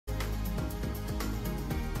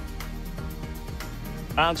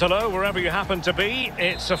And hello, wherever you happen to be.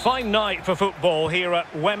 It's a fine night for football here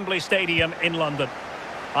at Wembley Stadium in London.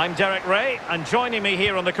 I'm Derek Ray, and joining me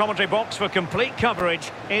here on the commentary box for complete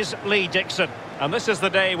coverage is Lee Dixon. And this is the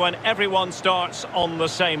day when everyone starts on the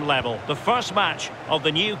same level. The first match of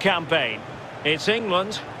the new campaign. It's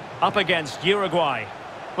England up against Uruguay.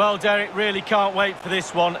 Well, Derek, really can't wait for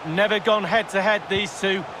this one. Never gone head-to-head, these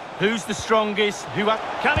two. Who's the strongest?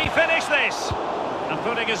 Can he finish this? And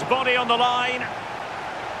putting his body on the line.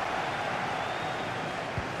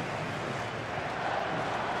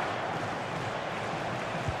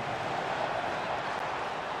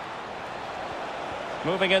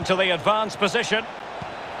 Moving into the advanced position.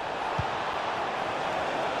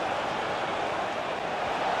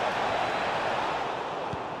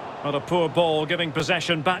 What a poor ball, giving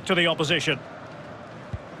possession back to the opposition.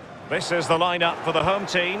 This is the lineup for the home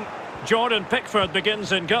team. Jordan Pickford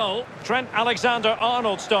begins in goal. Trent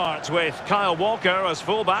Alexander-Arnold starts with Kyle Walker as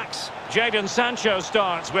fullbacks. Jadon Sancho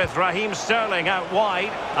starts with Raheem Sterling out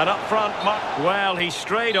wide. And up front, well, he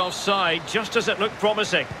strayed offside just as it looked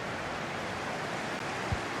promising.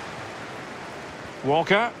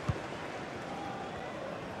 Walker.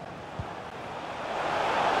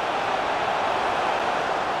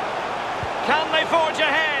 Can they forge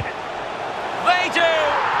ahead? They do!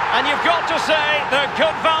 And you've got to say they're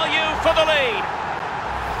good value for the lead.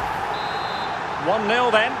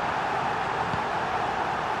 1-0 then.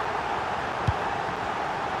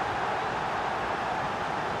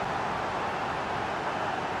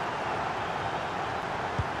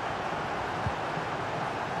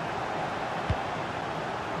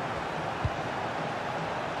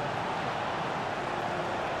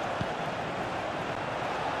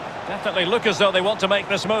 Definitely look as though they want to make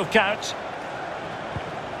this move count.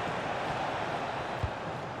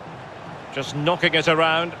 Just knocking it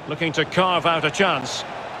around, looking to carve out a chance.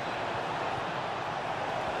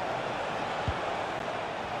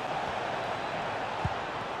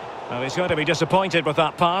 Well, he's going to be disappointed with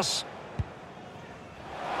that pass.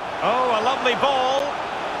 Oh, a lovely ball.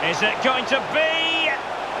 Is it going to be?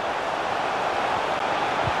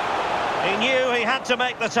 He knew he had to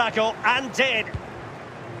make the tackle, and did.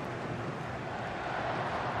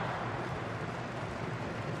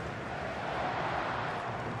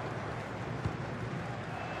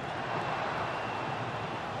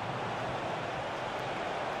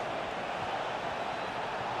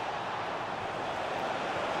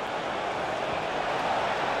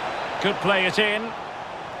 Could play it in.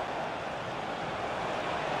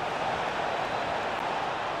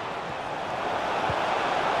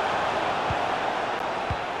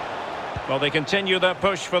 Well, they continue their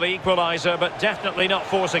push for the equaliser, but definitely not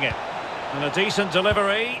forcing it. And a decent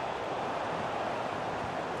delivery.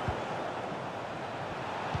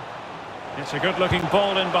 It's a good-looking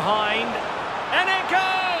ball in behind. And it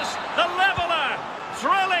goes! The leveller!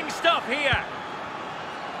 Thrilling stuff here.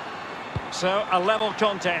 So, a level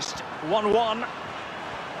contest, 1-1.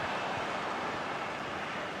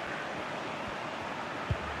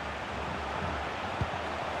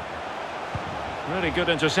 Really good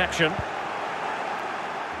interception.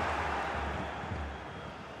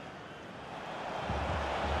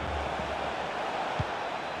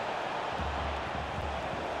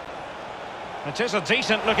 It is a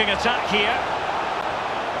decent-looking attack here.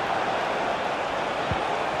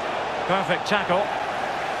 Perfect tackle.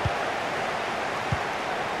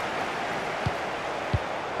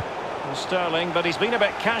 Sterling, but he's been a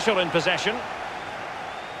bit casual in possession.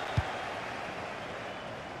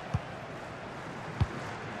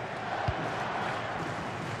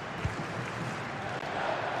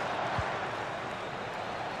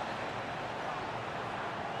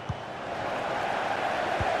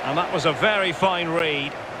 And that was a very fine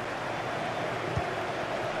read.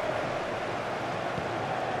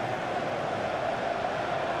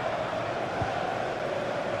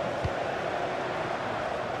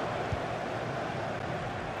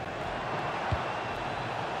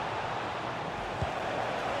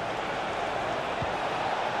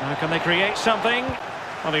 Now can they create something?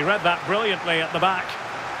 Well, he read that brilliantly at the back.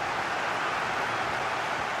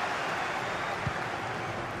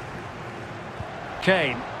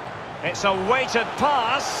 Kane. It's a weighted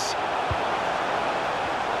pass.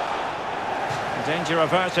 Danger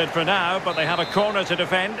averted for now, but they have a corner to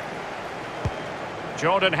defend.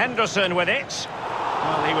 Jordan Henderson with it.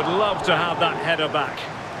 Well, he would love to have that header back.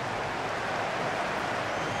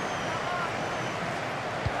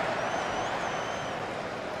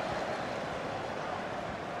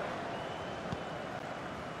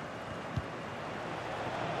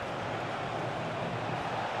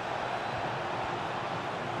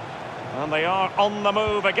 And they are on the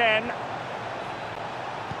move again.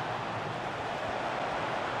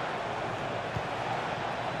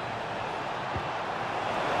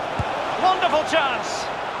 Wonderful chance.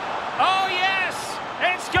 Oh, yes!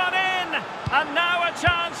 It's gone in! And now a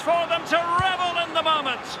chance for them to revel in the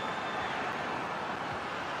moment.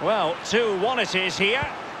 Well, 2-1 it is here.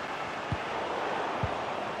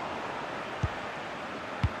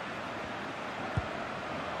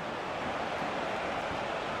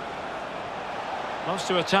 Loves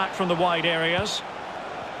to attack from the wide areas.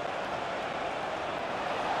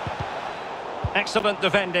 Excellent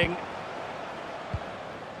defending.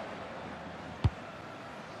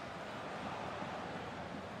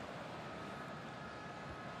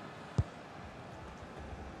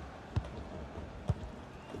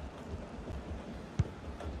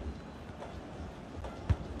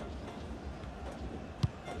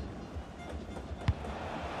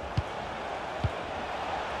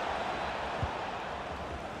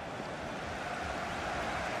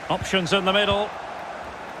 Options in the middle.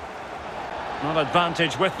 Not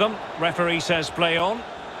advantage with them. Referee says play on.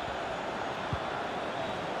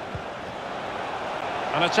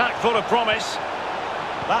 An attack full of promise.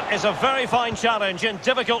 That is a very fine challenge in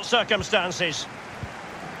difficult circumstances.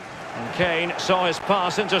 And Kane saw his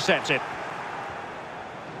pass intercepted.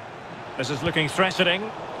 This is looking threatening.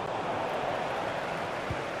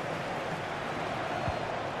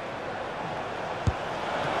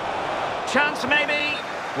 Chance maybe.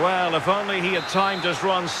 Well, if only he had timed his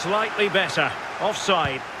run slightly better.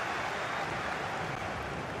 Offside.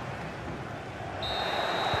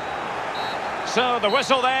 So the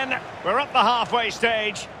whistle then. We're at the halfway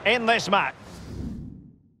stage in this match.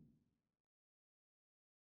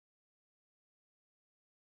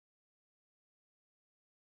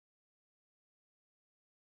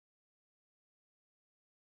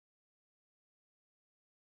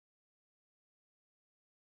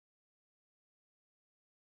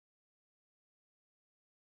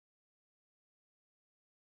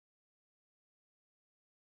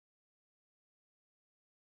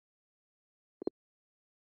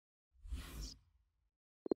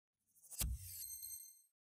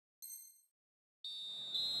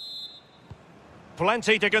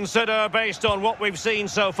 Plenty to consider based on what we've seen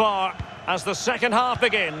so far as the second half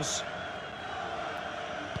begins.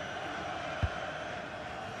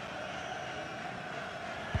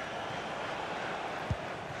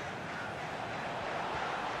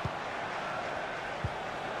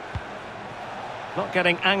 Not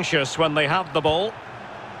getting anxious when they have the ball.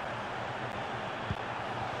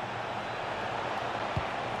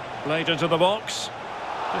 Played into the box.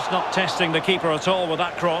 Just not testing the keeper at all with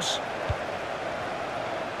that cross.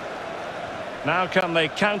 Now can they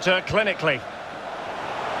counter clinically?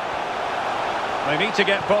 They need to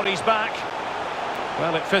get bodies back.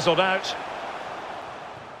 Well, it fizzled out.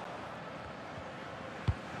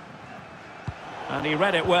 And he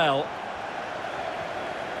read it well.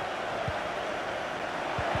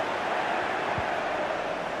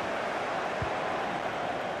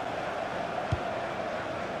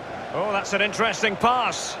 Oh, that's an interesting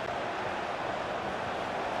pass.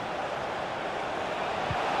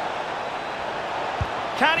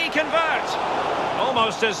 Can he convert?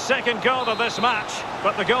 Almost his second goal of this match,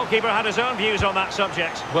 but the goalkeeper had his own views on that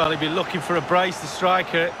subject. Well, he'd be looking for a brace, the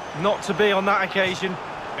striker, not to be on that occasion.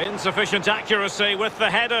 Insufficient accuracy with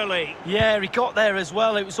the header, Lee. Yeah, he got there as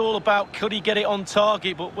well. It was all about could he get it on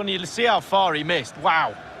target, but when you see how far he missed,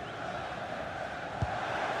 wow.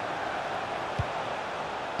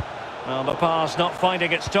 Well, the pass not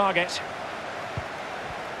finding its target.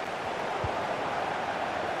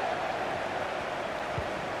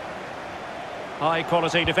 High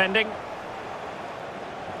quality defending.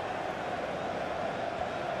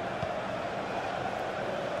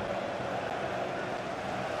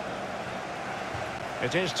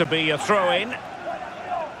 It is to be a throw-in.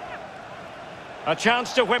 A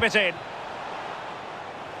chance to whip it in.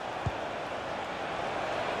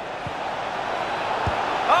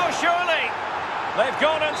 Oh, surely! They've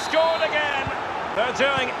gone and scored again. They're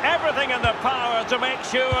doing everything in their power to make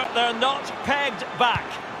sure they're not pegged back.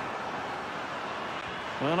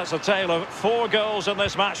 Well, it's a tale of 4 goals in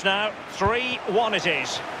this match now. 3-1 it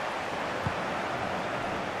is.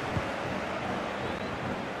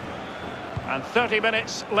 And 30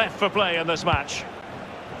 minutes left for play in this match.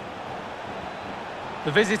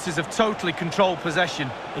 The visitors have totally controlled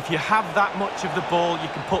possession. If you have that much of the ball, you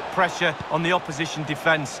can put pressure on the opposition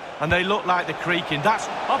defence. And they look like they're creaking. That's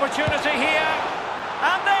opportunity here.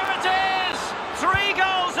 And there it is! 3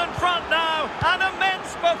 goals in front now. An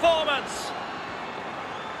immense performance.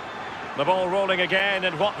 The ball rolling again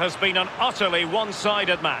in what has been an utterly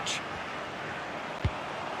one-sided match.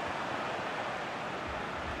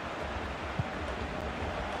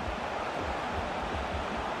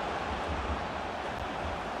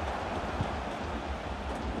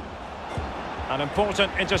 An important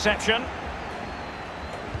interception.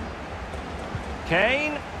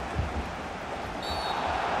 Kane.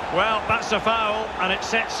 Well, that's a foul, and it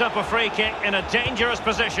sets up a free kick in a dangerous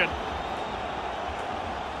position.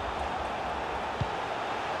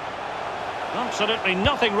 Absolutely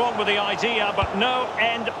nothing wrong with the idea, but no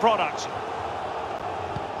end product.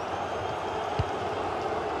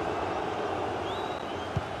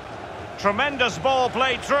 Tremendous ball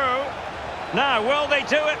played through. Now, will they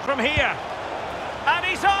do it from here? And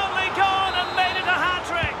he's only gone and made it a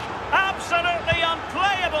hat-trick. Absolutely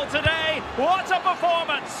unplayable today. What a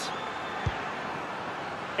performance.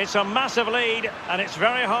 It's a massive lead, and it's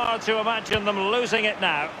very hard to imagine them losing it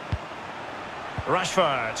now.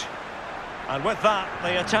 Rashford. And with that,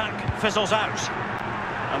 the attack fizzles out.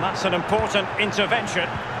 And that's an important intervention.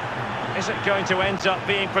 Is it going to end up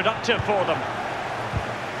being productive for them?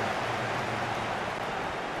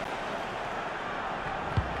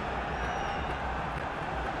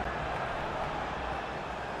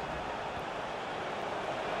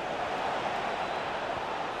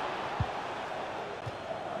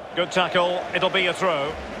 Good tackle, it'll be a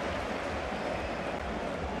throw.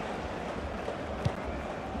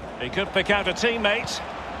 He could pick out a teammate.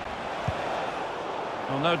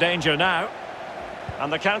 Well, no danger now.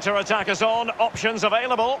 And the counter-attack is on, options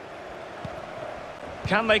available.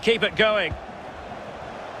 Can they keep it going?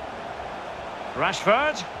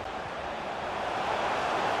 Rashford.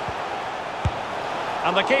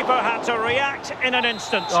 And the keeper had to react in an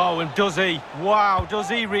instant. Oh, and does he? Wow, does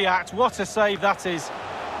he react? What a save that is.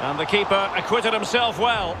 And the keeper acquitted himself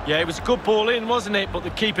well. Yeah, it was a good ball in, wasn't it? But the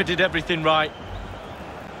keeper did everything right.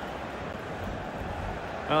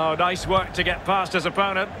 Oh, nice work to get past his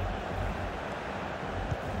opponent.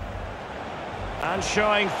 And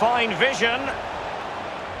showing fine vision.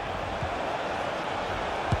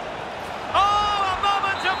 Oh, a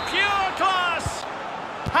moment of pure class!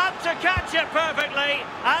 Had to catch it perfectly,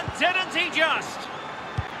 and didn't he just?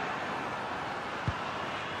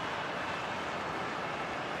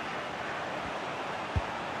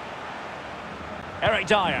 Eric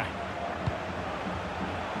Dyer.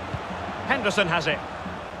 Henderson has it.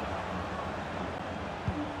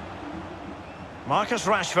 Marcus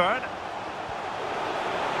Rashford.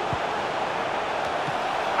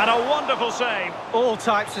 And a wonderful save. All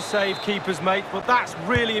types of save keepers make, but that's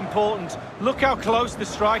really important. Look how close the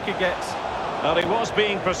striker gets. Well, he was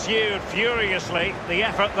being pursued furiously. The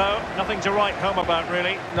effort, though, nothing to write home about,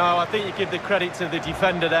 really. No, I think you give the credit to the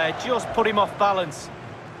defender there. Just put him off balance.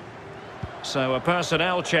 So a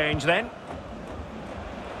personnel change then.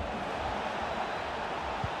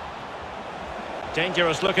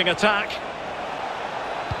 Dangerous looking attack.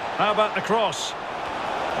 How about the cross?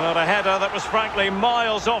 Well, a header that was frankly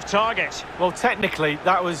miles off target. Well, technically,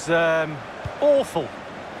 that was awful.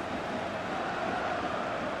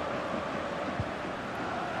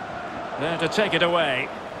 There to take it away.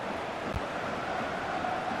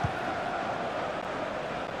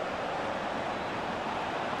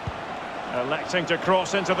 Electing to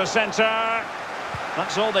cross into the centre.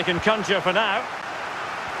 That's all they can conjure for now.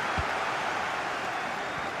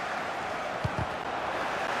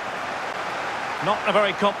 Not a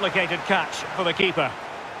very complicated catch for the keeper.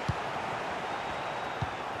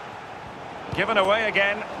 Given away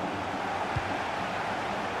again.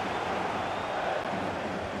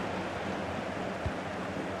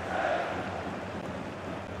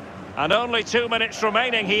 And only 2 minutes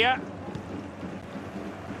remaining here.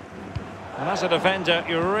 And as a defender,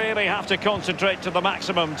 you really have to concentrate to the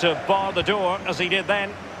maximum to bar the door, as he did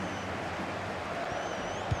then.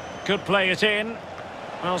 Could play it in.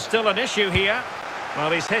 Well, still an issue here. Well,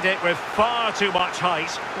 he's hit it with far too much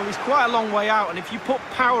height. Well, he's quite a long way out, and if you put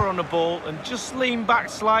power on the ball and just lean back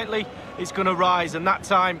slightly, it's going to rise, and that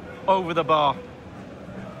time, over the bar.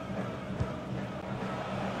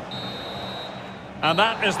 And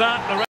that is that.